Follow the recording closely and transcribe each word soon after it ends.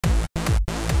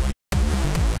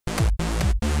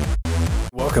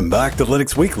Welcome back to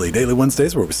Linux Weekly, daily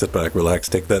Wednesdays, where we sit back, relax,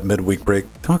 take that midweek break,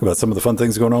 talk about some of the fun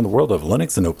things going on in the world of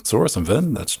Linux and open source. I'm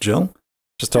Vin, that's Jill.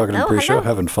 Just talking in pre-show,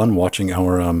 having fun watching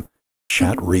our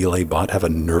chat relay bot have a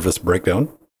nervous breakdown.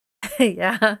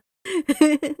 Yeah.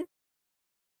 It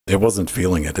wasn't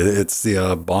feeling it. It's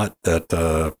the bot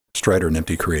that Strider and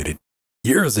Empty created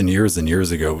years and years and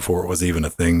years ago, before it was even a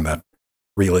thing, that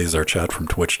relays our chat from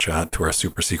Twitch chat to our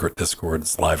super secret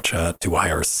Discord's live chat to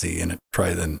IRC, and it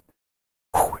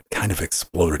it kind of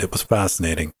exploded. It was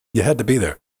fascinating. You had to be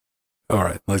there. All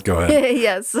right, let's go ahead.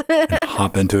 Yes. And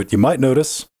hop into it. You might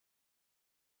notice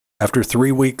after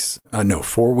 4 weeks,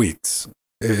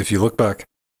 if you look back,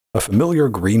 a familiar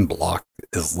green block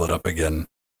is lit up again,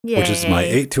 Yay. which is my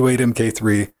 828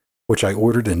 MK3, which I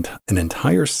ordered in an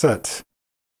entire set.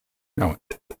 No,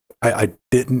 I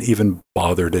didn't even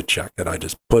bother to check it. I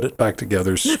just put it back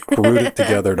together, screwed it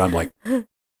together, and I'm like,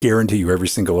 guarantee you every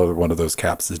single other one of those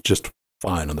caps is just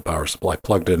fine on the power supply.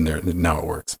 Plugged it in there, and now it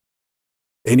works.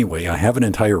 Anyway, I have an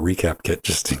entire recap kit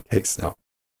just in case now.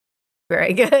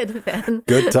 Very good, Ben.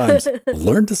 Good times.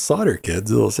 Learn to solder, kids.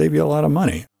 It'll save you a lot of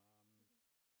money.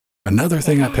 Another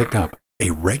thing I picked up, a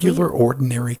regular,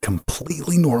 ordinary,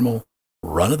 completely normal,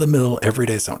 run-of-the-mill,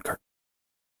 everyday sound card.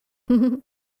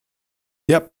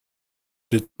 Yep.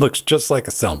 It looks just like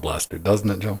a Sound Blaster, doesn't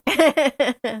it, Joe?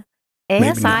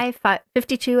 ASI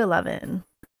 5211.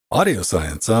 Audio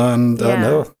science. And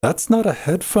no, that's not a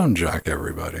headphone jack,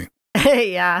 everybody.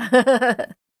 Yeah.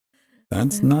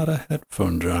 That's not a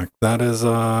headphone jack. That is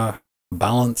a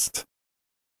balanced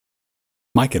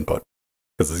mic input,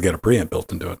 because it's got a preamp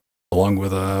built into it, along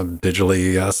with a digital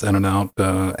AES in and out,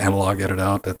 analog edit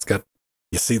out. It's got,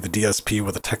 you see the DSP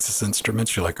with the Texas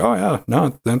Instruments. You're like, oh yeah,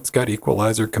 no, it's got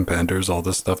equalizer, companders, all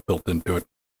this stuff built into it.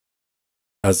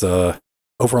 As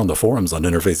over on the forums on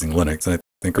Interfacing Linux, I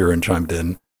think we were chimed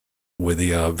in with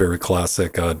the very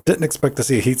classic, didn't expect to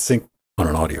see a heatsink on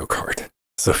an audio card.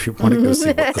 So if you want to go see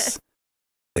what this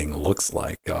thing looks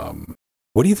like,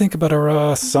 what do you think about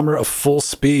our summer of full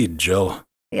speed, Jill?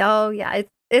 Oh, yeah,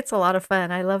 it's a lot of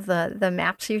fun. I love the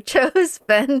maps you chose,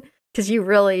 Ben, because you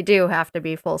really do have to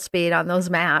be full speed on those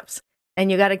maps. And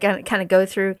you got to kind of go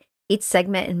through each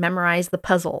segment and memorize the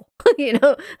puzzle,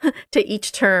 to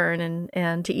each turn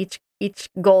and to each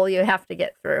goal you have to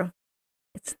get through.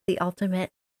 It's the ultimate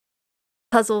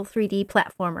puzzle 3D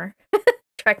platformer.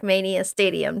 Trackmania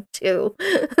Stadium 2.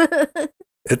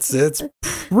 It's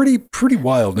pretty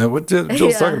wild. Now, what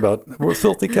Jill's talking about, we're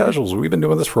filthy casuals. We've been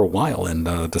doing this for a while, and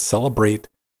to celebrate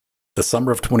the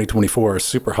summer of 2024, a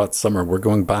super hot summer, we're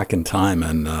going back in time,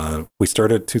 and we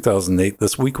started 2008.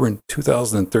 This week we're in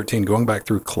 2013, going back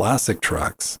through classic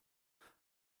tracks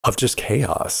of just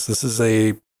chaos. It's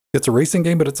a racing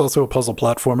game, but it's also a puzzle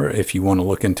platformer. If you want to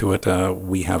look into it,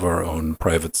 we have our own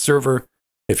private server.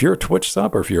 If you're a Twitch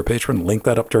sub or if you're a patron, link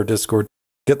that up to our Discord.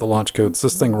 Get the launch codes.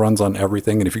 This thing runs on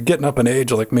everything. And if you're getting up in age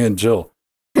like me and Jill,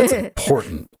 it's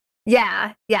important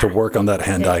to work on that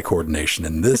hand-eye coordination.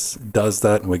 And this does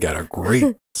that. And we got a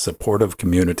great supportive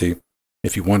community.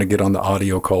 If you want to get on the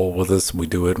audio call with us, we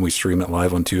do it. And we stream it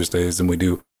live on Tuesdays. And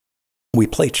we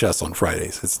play chess on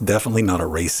Fridays. It's definitely not a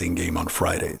racing game on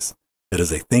Fridays. It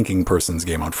is a thinking person's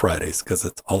game on Fridays, because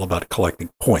it's all about collecting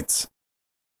points,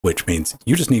 which means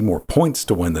you just need more points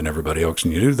to win than everybody else.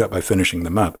 And you do that by finishing the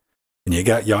map. And you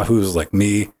got yahoos like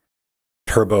me,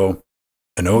 Turbo,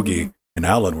 and Ogie, and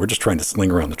Alan. We're just trying to sling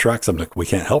around the tracks. I'm like, we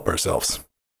can't help ourselves.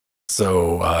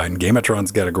 So, and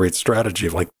Gamatron's got a great strategy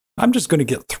of like, I'm just going to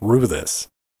get through this.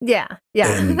 Yeah.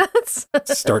 And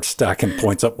start stacking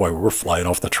points up while we're flying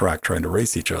off the track trying to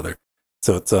race each other.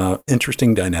 So it's an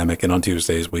interesting dynamic. And on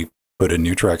Tuesdays, we put in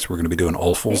new tracks. We're going to be doing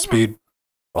all full speed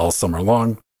all summer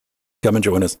long. Come and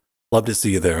join us. Love to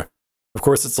see you there. Of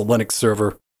course, it's a Linux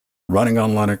server running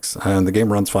on Linux, and the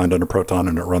game runs fine under Proton,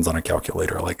 and it runs on a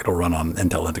calculator. Like, it'll run on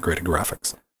Intel integrated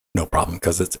graphics. No problem,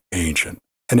 because it's ancient.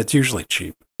 And it's usually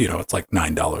cheap. It's like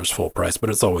 $9 full price,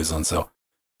 but it's always on sale.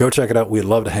 Go check it out. We'd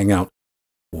love to hang out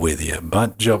with you.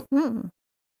 But Jill,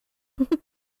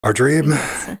 our dream,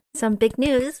 some big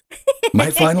news,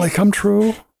 might finally come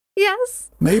true. Yes.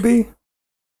 Maybe.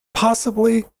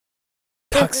 Possibly.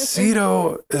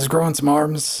 TUXEDO is growing some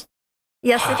arms.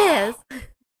 Yes, it is.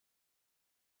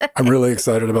 I'm really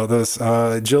excited about this.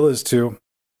 Jill is too.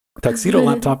 TUXEDO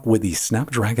laptop with the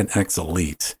Snapdragon X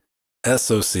Elite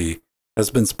SoC has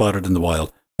been spotted in the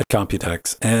wild at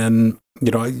Computex. And,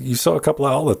 you saw a couple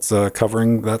of outlets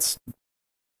covering, that's,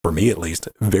 for me at least,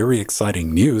 very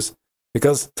exciting news,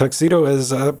 because TUXEDO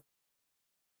has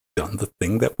done the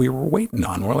thing that we were waiting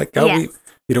on. We're like, can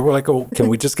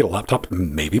we just get a laptop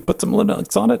and maybe put some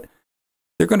Linux on it?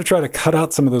 They're going to try to cut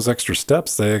out some of those extra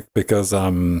steps there, because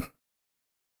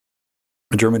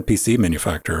a German PC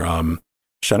manufacturer,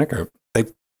 Schenker,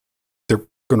 they're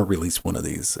going to release one of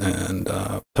these, and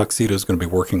TUXEDO is going to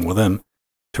be working with them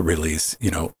to release,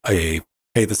 hey,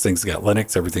 this thing's got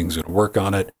Linux, everything's going to work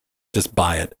on it, just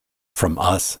buy it from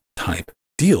us type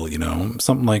deal,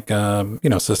 something like,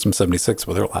 System 76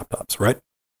 with their laptops, right?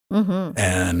 Mm-hmm.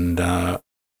 And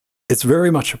it's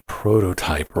very much a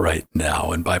prototype right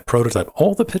now. And by prototype,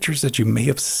 all the pictures that you may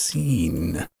have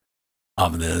seen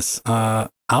of this,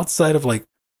 outside of like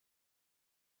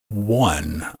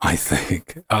one, I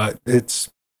think, it's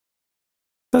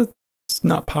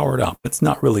not powered up. It's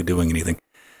not really doing anything.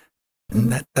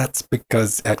 And that's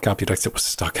because at Computex it was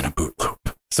stuck in a boot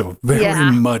loop. So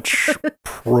very much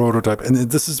prototype. And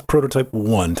this is prototype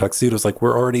 1. TUXEDO's like,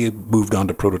 we're already moved on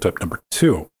to prototype number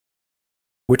 2,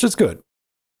 which is good.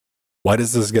 Why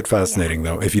does this get fascinating,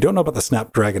 though? If you don't know about the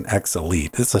Snapdragon X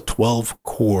Elite, it's a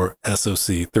 12-core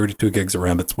SoC, 32 gigs of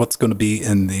RAM. It's what's going to be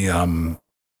in the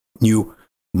new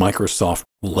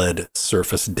Microsoft-led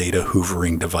Surface Data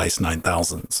Hoovering Device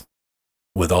 9000s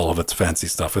with all of its fancy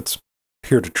stuff. It's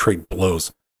here to trade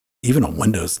blows. Even on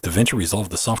Windows, DaVinci Resolve,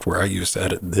 the software I use to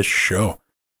edit this show,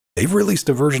 they've released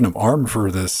a version of ARM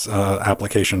for this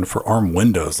application for ARM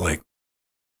Windows. Like,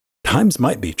 times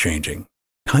might be changing.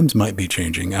 Times might be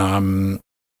changing. 32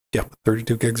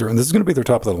 gigs. And this is going to be their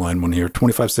top of the line one here.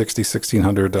 2560,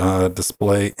 1600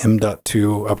 display,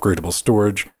 M.2 upgradable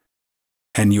storage,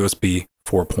 and USB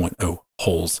 4.0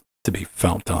 holes to be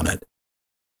found on it.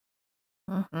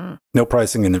 Mm-hmm. No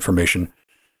pricing and information.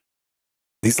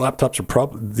 These laptops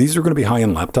are these are going to be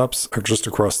high-end laptops, or just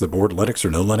across the board, Linux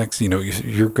or no Linux.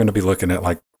 You're going to be looking at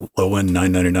like low-end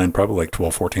 $999, probably like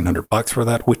 $1,200-1,400 for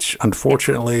that, which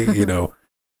unfortunately, if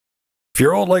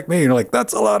you're old like me, you're like,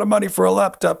 that's a lot of money for a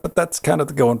laptop, but that's kind of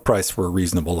the going price for a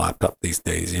reasonable laptop these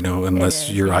days,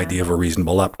 unless your idea of a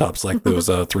reasonable laptop's like those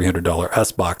 $300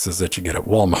 S boxes that you get at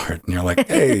Walmart. And you're like,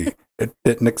 hey, it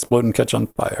didn't explode and catch on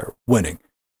fire. Winning.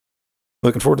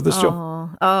 Looking forward to this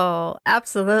show. Oh,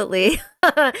 absolutely.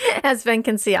 As Ben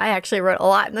can see, I actually wrote a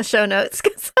lot in the show notes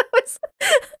because I was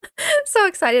so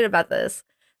excited about this.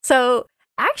 So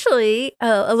actually,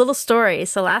 a little story.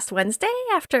 So last Wednesday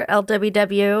after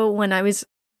LWW, when I was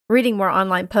reading more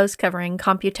online posts covering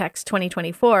Computex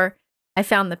 2024, I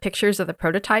found the pictures of the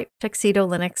prototype TUXEDO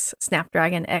Linux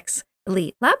Snapdragon X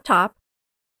Elite laptop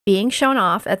being shown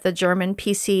off at the German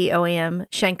PC OEM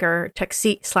Schenker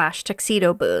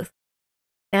 /TUXEDO booth.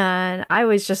 And I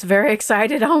was just very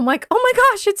excited. I'm like, oh my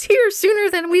gosh, it's here sooner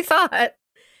than we thought.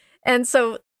 And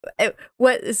so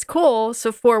what is cool,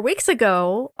 so 4 weeks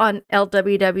ago on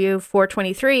LWW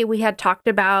 423, we had talked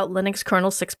about Linux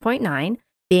kernel 6.9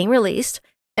 being released,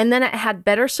 and then it had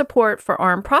better support for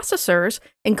ARM processors,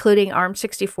 including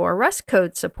ARM64 Rust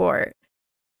code support.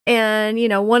 And,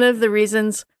 one of the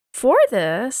reasons for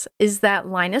this is that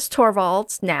Linus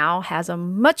Torvalds now has a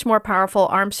much more powerful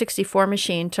ARM64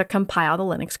 machine to compile the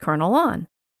Linux kernel on.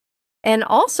 And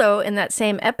also in that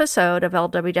same episode of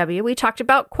LWW, we talked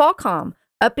about Qualcomm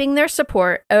upping their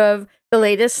support of the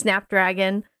latest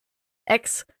Snapdragon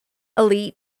X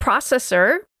Elite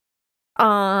processor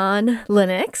on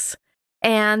Linux,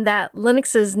 and that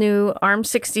Linux's new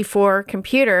ARM64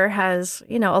 computer has,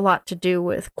 a lot to do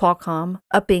with Qualcomm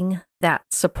upping that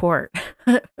support.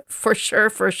 For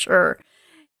sure.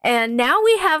 And now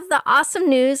we have the awesome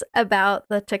news about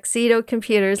the TUXEDO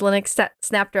Computers Linux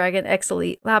Snapdragon X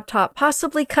Elite laptop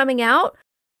possibly coming out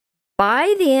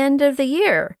by the end of the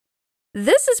year.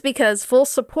 This is because full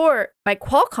support by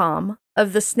Qualcomm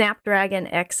of the Snapdragon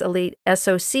X Elite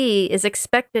SoC is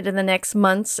expected in the next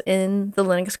months in the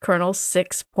Linux kernel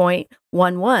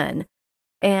 6.11.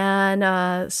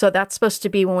 And so that's supposed to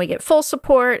be when we get full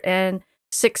support, and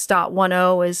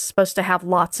 6.10 is supposed to have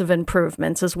lots of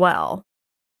improvements as well.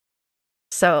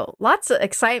 So lots of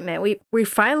excitement. We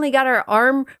finally got our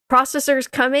ARM processors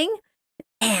coming,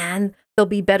 and they'll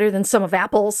be better than some of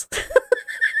Apple's.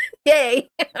 Yay!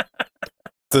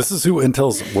 This is who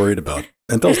Intel's worried about.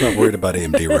 Intel's not worried about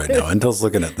AMD right now. Intel's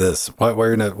looking at this. Why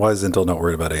is Intel not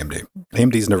worried about AMD?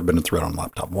 AMD's never been a threat on a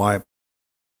laptop. Why?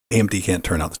 AMD can't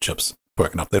turn out the chips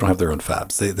quick enough. They don't have their own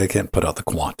fabs. They can't put out the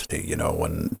quantity.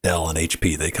 When Dell and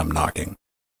HP, they come knocking.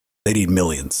 They need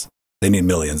millions.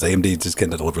 AMD just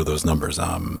can't deliver those numbers.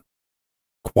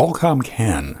 Qualcomm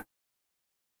can.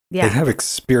 Yeah. They have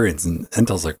experience, and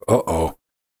Intel's like,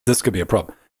 this could be a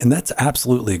problem. And that's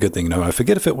absolutely a good thing. I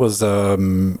forget if it was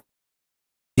Gamers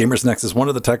Nexus, one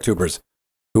of the tech tubers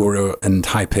who were in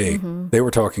Taipei. Mm-hmm. They were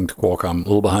talking to Qualcomm a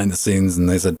little behind the scenes, and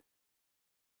they said,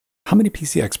 how many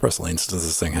PCI Express lanes does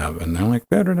this thing have? And they're like,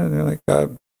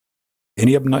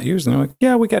 any of them not used? And they're like,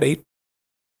 yeah, we got 8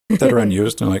 that are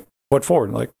unused. And they're like, what for?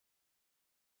 And like,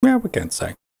 Yeah, we can't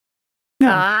say.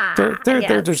 Yeah,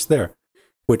 they're just there.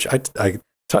 Which I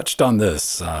touched on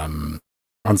this on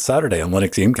Saturday on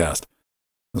Linux Gamecast.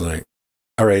 I was like,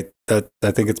 all right,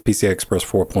 I think it's PCI Express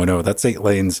 4.0. That's 8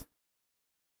 lanes.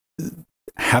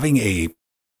 Having a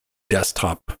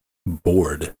desktop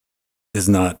board is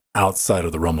not outside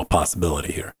of the realm of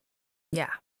possibility here. Yeah.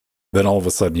 Then all of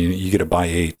a sudden you get a by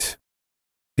 8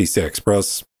 PCI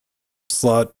Express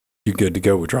slot. You're good to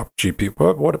go. We drop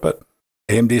GPU. What about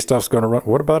AMD stuff's going to run?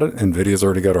 What about it? NVIDIA's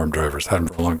already got ARM drivers. Had them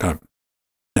for a long time.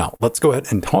 Now, let's go ahead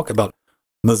and talk about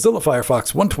Mozilla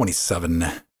Firefox 127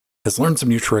 has learned some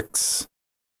new tricks.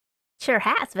 Sure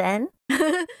has been.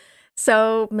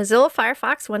 So Mozilla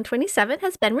Firefox 127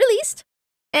 has been released,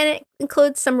 and it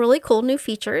includes some really cool new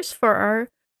features for our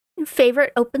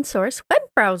favorite open source web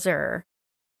browser.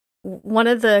 One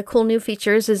of the cool new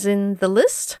features is in the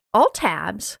list, all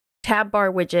tabs, tab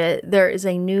bar widget. There is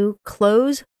a new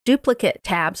close duplicate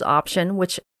tabs option,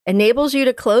 which enables you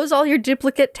to close all your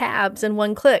duplicate tabs in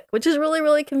one click, which is really,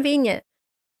 really convenient.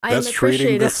 That's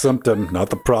treating the symptom, not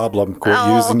the problem. Quit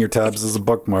using your tabs as a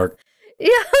bookmark.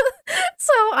 Yeah,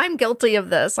 so I'm guilty of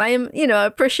this. I am,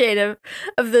 appreciative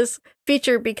of this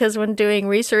feature because when doing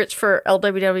research for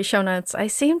LWW show notes, I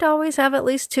seem to always have at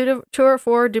least two or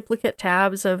four duplicate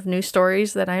tabs of news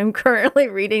stories that I am currently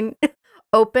reading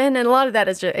open, and a lot of that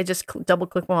is I just double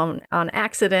click them on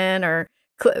accident or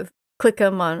click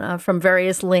them on from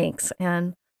various links,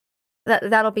 and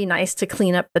that'll be nice to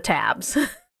clean up the tabs.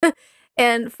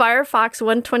 And Firefox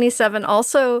 127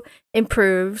 also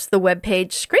improves the web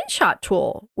page screenshot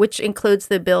tool, which includes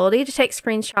the ability to take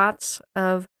screenshots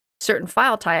of certain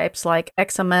file types like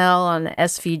XML and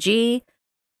SVG,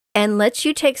 and lets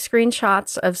you take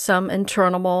screenshots of some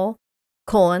internal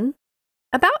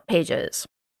about pages.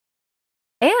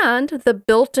 And the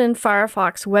built-in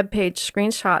Firefox web page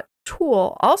screenshot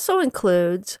tool also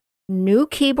includes new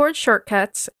keyboard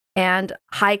shortcuts and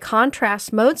high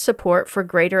contrast mode support for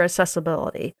greater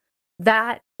accessibility.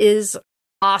 That is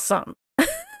awesome.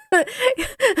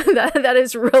 that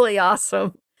is really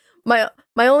awesome. My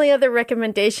only other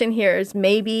recommendation here is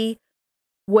maybe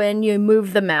when you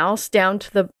move the mouse down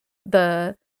to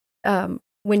the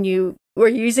when you were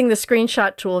using the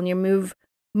screenshot tool and you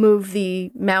move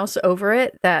the mouse over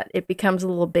it, that it becomes a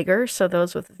little bigger so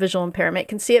those with visual impairment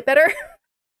can see it better.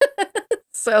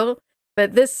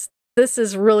 But this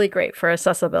is really great for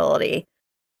accessibility.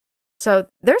 So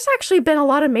there's actually been a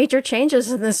lot of major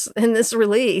changes in this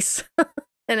release,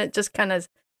 and it just kind of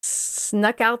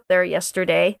snuck out there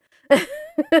yesterday.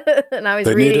 And I was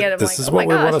reading it. This is what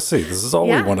we want to see. This is all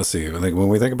we want to see. I think when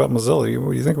we think about Mozilla,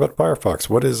 you think about Firefox.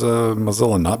 What has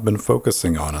Mozilla not been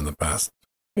focusing on in the past?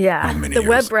 Yeah, the years?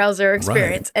 Web browser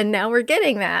experience, right. And now we're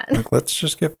getting that. Like, let's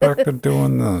just get back to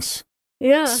doing this.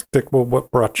 Yeah, stick with what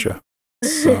brought you.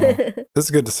 So this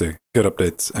is good to see. Good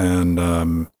updates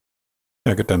and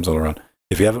good times all around.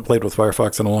 If you haven't played with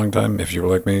Firefox in a long time, if you're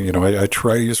like me, I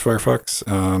try to use Firefox,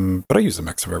 but I use a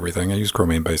mix of everything. I use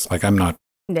Chromium based. Like I'm not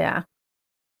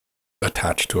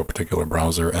attached to a particular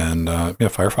browser, and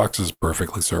Firefox is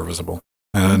perfectly serviceable.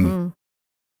 And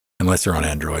unless you're on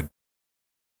Android.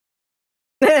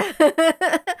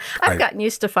 I've gotten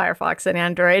used to Firefox and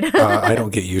Android. I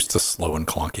don't get used to slow and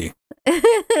clunky.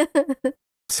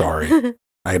 Sorry.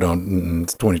 I don't.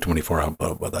 It's 2024. I'll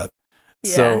put up with that.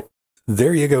 Yeah. So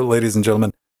there you go, ladies and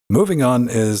gentlemen. Moving on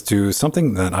is to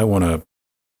something that I want to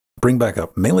bring back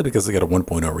up, mainly because they got a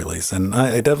 1.0 release. And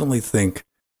I definitely think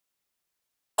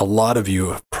a lot of you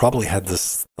have probably had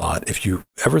this thought. If you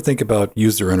ever think about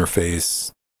user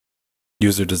interface,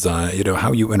 user design,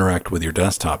 how you interact with your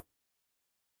desktop,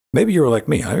 maybe you were like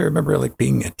me. I remember like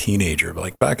being a teenager,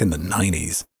 like back in the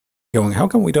 90s, going, how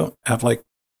come we don't have like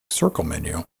circle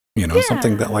menu,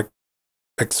 something that like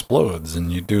explodes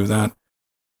and you do that.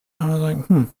 I was like,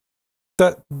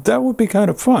 that would be kind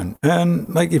of fun. And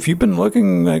like, if you've been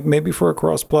looking like maybe for a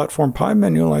cross-platform Pi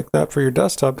menu like that for your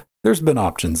desktop, there's been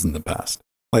options in the past.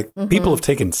 Like people have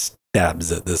taken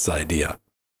stabs at this idea,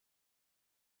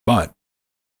 but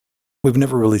we've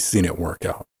never really seen it work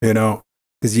out,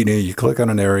 because you click on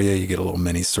an area, you get a little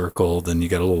mini circle, then you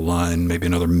get a little line, maybe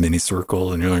another mini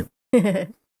circle, and you're like,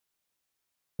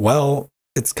 well,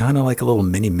 it's kind of like a little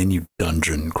mini menu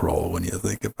dungeon crawl when you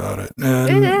think about it.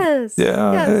 And it is.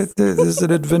 Yeah, yes. It is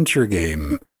an adventure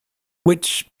game,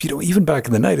 which, even back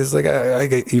in the night, is like, I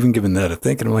get even given that a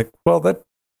think, and I'm like, well, that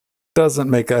doesn't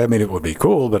make, it would be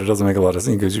cool, but it doesn't make a lot of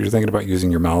sense because you're thinking about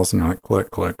using your mouse and you're like, click,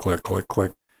 click, click, click,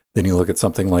 click. Then you look at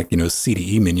something like,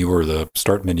 CDE menu or the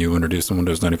start menu introduced in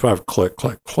Windows 95, click,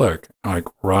 click, click. Like,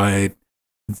 right.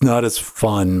 It's not as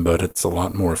fun, but it's a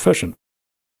lot more efficient.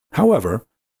 However,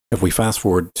 if we fast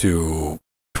forward to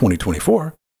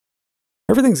 2024,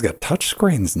 everything's got touch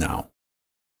screens now.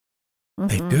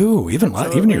 They do.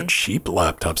 Even your cheap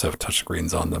laptops have touch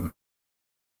screens on them.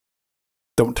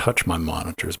 Don't touch my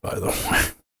monitors, by the way.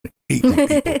 I hate when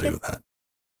people do that.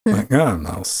 Like, oh,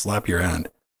 I'll slap your hand.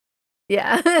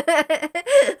 Yeah.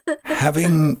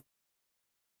 Having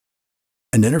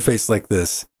an interface like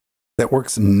this that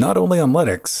works not only on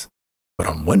Linux, but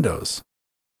on Windows,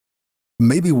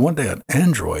 maybe one day on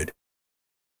Android,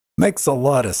 makes a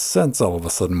lot of sense all of a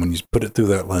sudden when you put it through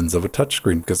that lens of a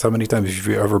touchscreen. Because how many times have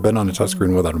you ever been on a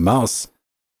touchscreen without a mouse?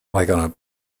 Like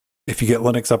if you get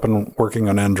Linux up and working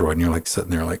on Android and you're like sitting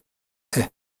there like,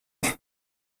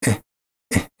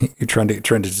 you're trying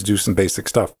to do some basic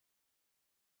stuff.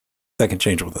 That can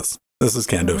change with this. This is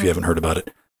Kando if you haven't heard about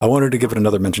it. I wanted to give it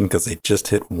another mention because they just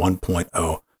hit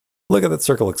 1.0. Look at that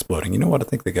circle exploding. You know what? I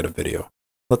think they got a video.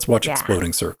 Let's watch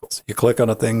exploding circles. You click on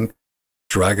a thing,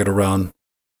 drag it around.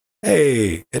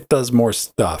 Hey, it does more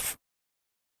stuff.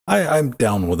 I'm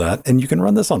down with that. And you can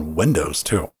run this on Windows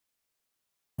too,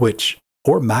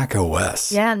 or Mac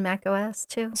OS. Yeah, and Mac OS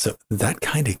too. So that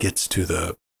kind of gets to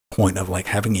the point of like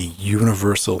having a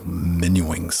universal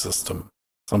menuing system,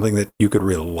 something that you could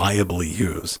reliably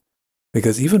use.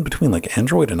 Because even between like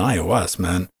Android and iOS,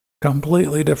 man,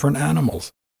 completely different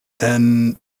animals.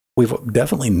 And we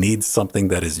definitely need something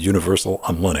that is universal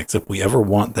on Linux if we ever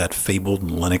want that fabled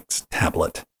Linux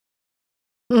tablet.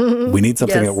 We need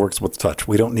something that works with touch.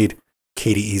 We don't need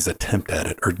KDE's attempt at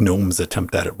it or GNOME's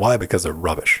attempt at it. Why? Because they're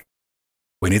rubbish.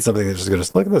 We need something that's just going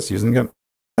to look at this using it.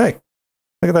 Hey,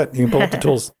 look at that. You can pull up the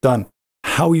tools. Done.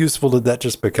 How useful did that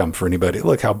just become for anybody?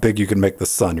 Look how big you can make the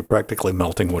sun. You're practically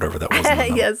melting whatever that was.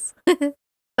 Yes.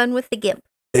 Fun with the GIMP.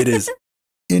 It is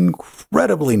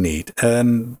incredibly neat.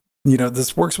 And, you know,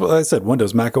 this works with, like I said,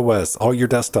 Windows, Mac OS, all your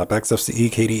desktop, XFCE,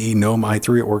 KDE, GNOME,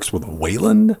 i3. It works with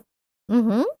Wayland.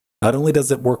 Mm-hmm. Not only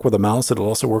does it work with a mouse, it'll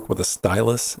also work with a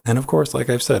stylus. And of course,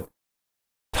 like I've said,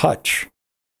 touch.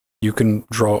 You can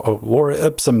draw a Laura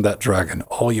Ipsum that dragon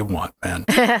all you want, man.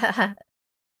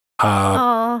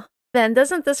 Ben,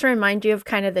 doesn't this remind you of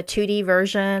kind of the 2D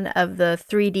version of the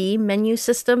 3D menu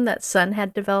system that Sun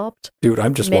had developed? Dude,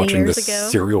 I'm just watching this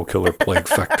serial killer plague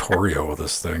Factorio of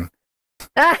this thing.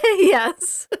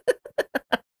 Yes.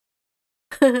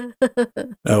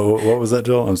 Oh, what was that,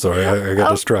 Jill? I'm sorry, I got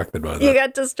distracted by that. You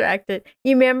got distracted.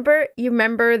 You remember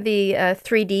the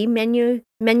 3D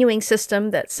menuing system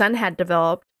that Sun had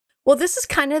developed? Well, this is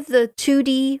kind of the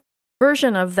 2D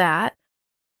version of that,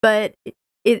 but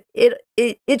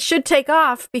it should take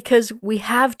off because we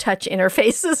have touch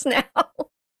interfaces now.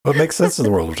 Well, it makes sense in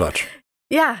the world of touch.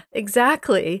 Yeah,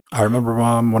 exactly. I remember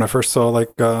when I first saw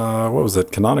like what was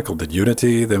it? Canonical did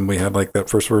Unity. Then we had like that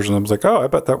first version. I was like, oh, I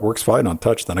bet that works fine on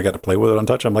touch. Then I got to play with it on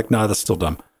touch. I'm like, nah, that's still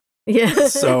dumb. Yeah.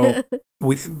 So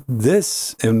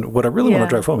this and what I really want to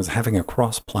drive home is having a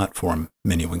cross-platform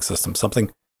menuing system.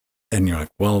 Something, and you're like,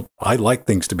 well, I like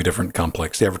things to be different,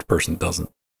 complex. The average person doesn't.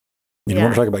 You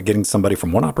want to talk about getting somebody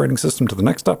from one operating system to the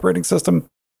next operating system?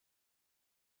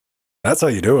 That's how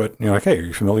you do it. You're like, hey, are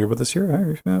you familiar with this here?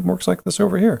 Hey, it works like this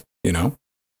over here, you know?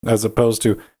 As opposed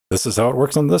to, this is how it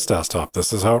works on this desktop.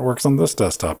 This is how it works on this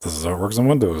desktop. This is how it works on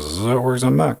Windows. This is how it works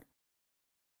on Mac.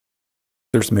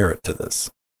 There's merit to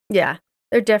this. Yeah,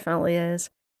 there definitely is.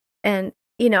 And,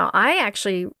 you know, I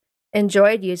actually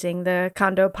enjoyed using the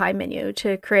Kando Pi menu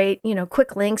to create, you know,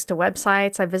 quick links to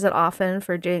websites I visit often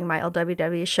for doing my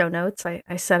LWW show notes.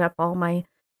 I set up all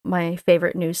my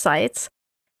favorite news sites.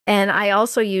 And I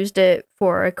also used it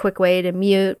for a quick way to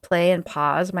mute, play, and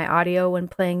pause my audio when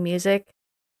playing music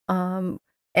and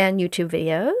YouTube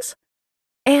videos.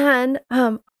 And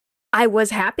I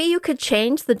was happy you could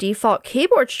change the default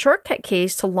keyboard shortcut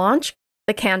keys to launch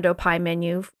the Kando Pi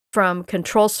menu from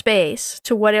Control Space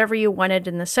to whatever you wanted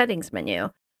in the settings menu.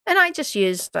 And I just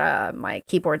used my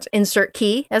keyboard's insert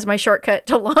key as my shortcut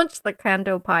to launch the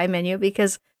Kando Pi menu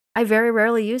because I very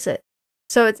rarely use it.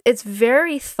 So it's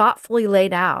very thoughtfully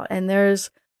laid out, and there's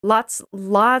lots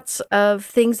of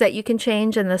things that you can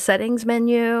change in the settings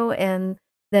menu, and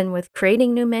then with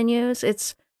creating new menus,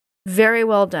 it's very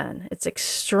well done. It's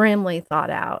extremely thought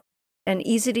out and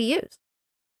easy to use.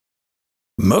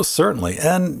 Most certainly.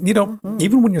 And, you know,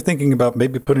 even when you're thinking about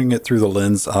maybe putting it through the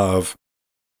lens of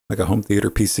like a home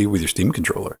theater PC with your Steam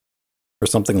controller or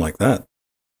something like that,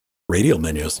 radial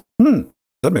menus,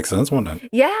 that makes sense, wouldn't it?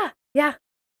 Yeah. Yep.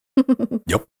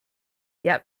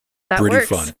 That Pretty works.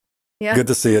 Fun. Yeah. Good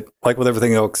to see it. Like with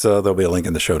everything else, there'll be a link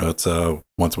in the show notes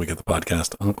once we get the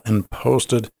podcast up and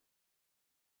posted.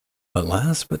 But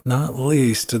last but not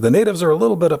least, the natives are a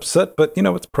little bit upset, but you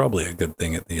know, it's probably a good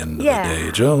thing at the end of the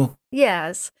day, Jill.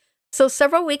 Yes. So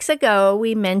several weeks ago,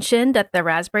 we mentioned that the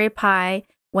Raspberry Pi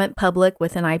went public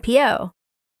with an IPO.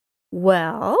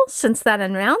 Well, since that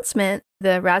announcement,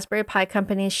 the Raspberry Pi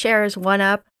company's shares went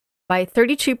up by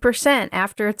 32%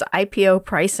 after its IPO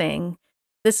pricing.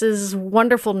 This is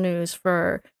wonderful news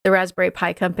for the Raspberry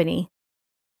Pi company.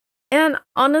 And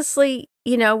honestly,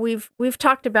 you know, we've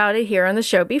talked about it here on the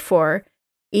show before.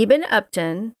 Eben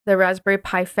Upton, the Raspberry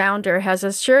Pi founder, has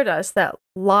assured us that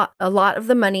a lot of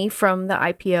the money from the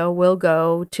IPO will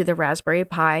go to the Raspberry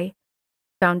Pi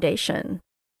Foundation.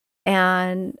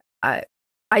 And I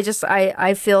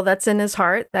feel that's in his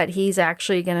heart, that he's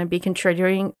actually going to be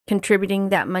contributing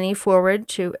that money forward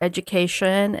to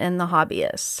education and the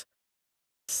hobbyists.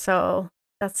 So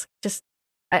that's just,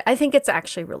 I think it's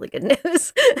actually really good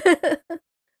news.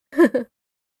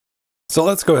 So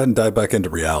let's go ahead and dive back into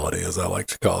reality, as I like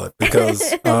to call it, because,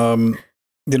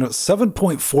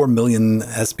 7.4 million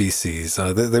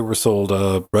SBCs, they were sold,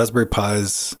 Raspberry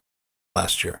Pis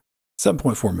last year,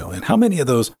 7.4 million. How many of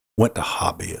those went to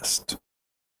hobbyists?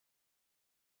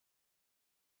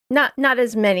 Not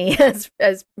as many as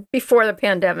before the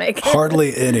pandemic.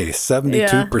 Hardly any.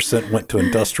 72% went to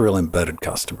industrial embedded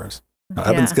customers. Now,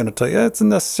 Evan's going to tell you, it's a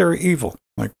necessary evil.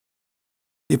 Like,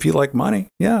 if you like money,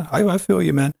 I feel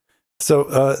you, man.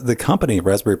 So the company,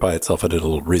 Raspberry Pi itself, I did a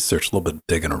little research, a little bit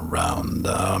digging around,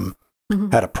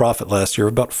 had a profit last year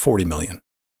of about 40 million.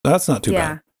 That's not too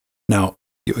bad. Now,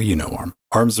 you know ARM.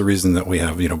 ARM's the reason that we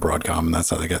have, Broadcom, and that's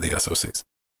how they got the SoCs.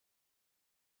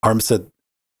 ARM said,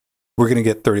 we're going to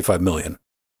get 35 million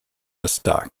a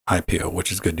stock IPO,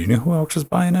 which is good. Do you know who else is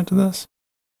buying into this?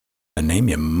 A name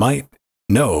you might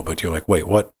know, but you're like, wait,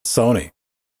 what? Sony.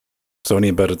 Sony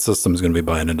Embedded Systems is going to be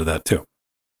buying into that too.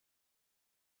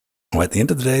 Well, at the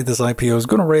end of the day, this IPO is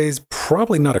going to raise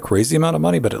probably not a crazy amount of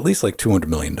money, but at least like $200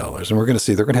 million. And we're going to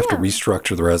see they're going to have to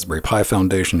restructure the Raspberry Pi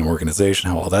Foundation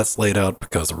organization, how all that's laid out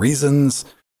because of reasons.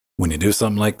 When you do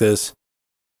something like this,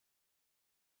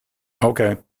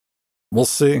 okay, we'll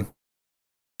see.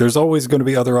 There's always going to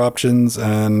be other options,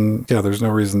 and there's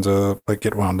no reason to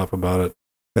get wound up about it.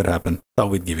 It happened. Thought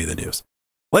we'd give you the news.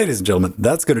 Ladies and gentlemen,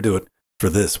 that's going to do it for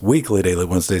this weekly Daily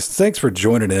Wednesdays. Thanks for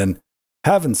joining in,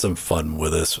 having some fun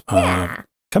with us.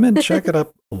 Come in, check it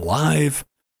up live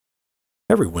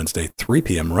every Wednesday, 3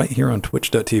 p.m. right here on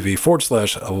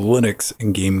twitch.tv/Linux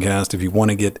and Gamecast. If you want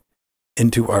to get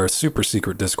into our super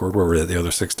secret Discord where we're at the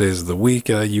other 6 days of the week,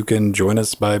 you can join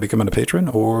us by becoming a patron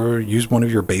or use one of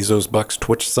your Bezos Bucks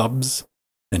Twitch subs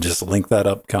and just link that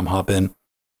up. Come hop in.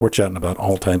 We're chatting about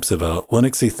all types of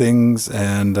Linuxy things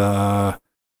and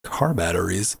car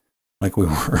batteries like we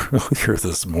were earlier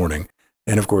this morning.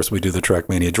 And of course, we do the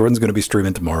Trackmania. Jordan's going to be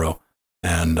streaming tomorrow.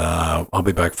 And I'll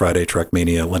be back Friday,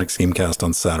 Trackmania, Linux Gamecast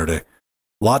on Saturday.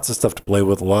 Lots of stuff to play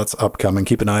with, lots upcoming.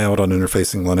 Keep an eye out on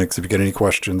Interfacing Linux. If you get any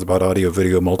questions about audio,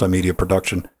 video, multimedia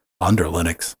production under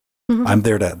Linux, I'm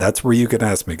there. That's where you can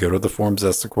ask me. Go to the forums,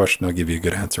 ask the question. I'll give you a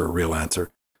good answer, a real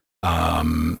answer.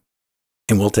 And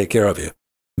we'll take care of you,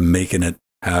 making it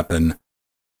happen.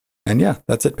 And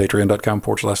that's it.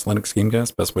 Patreon.com/Linux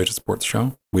Gamecast. Best way to support the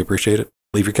show. We appreciate it.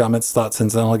 Leave your comments, thoughts,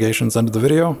 and allegations under the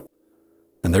video.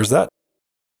 And there's that.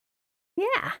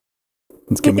 Yeah.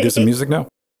 Can we do some music now?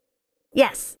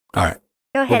 Yes. All right.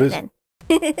 Go ahead then.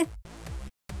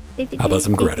 How about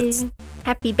some credits?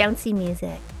 Happy bouncy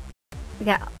music. We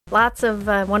got lots of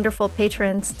wonderful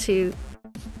patrons to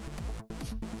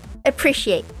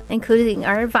appreciate, including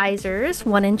our advisors,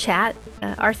 one in chat,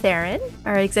 Artherin,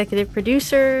 our executive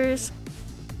producers,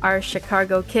 our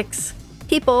Chicago Kicks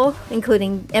people,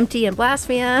 including Empty and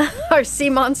Blasphemia, our Sea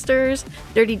Monsters,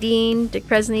 Dirty Dean, Dick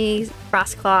Kresny,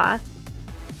 Frostclaw,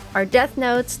 our Death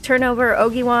Notes, Turnover,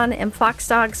 Ogiwan, and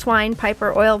Flockstog, Swine,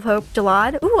 Piper, Oil of Hope,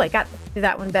 Jalad. Ooh, I got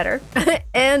that one better.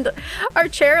 And our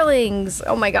Chairlings.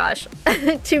 Oh my gosh.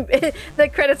 The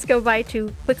credits go by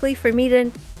too quickly for me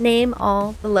to name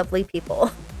all the lovely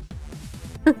people.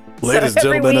 Ladies and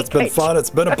gentlemen, it's been fun. It's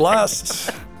been a blast.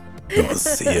 We'll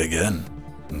see you again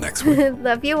next week.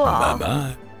 Love you all.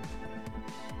 Bye-bye.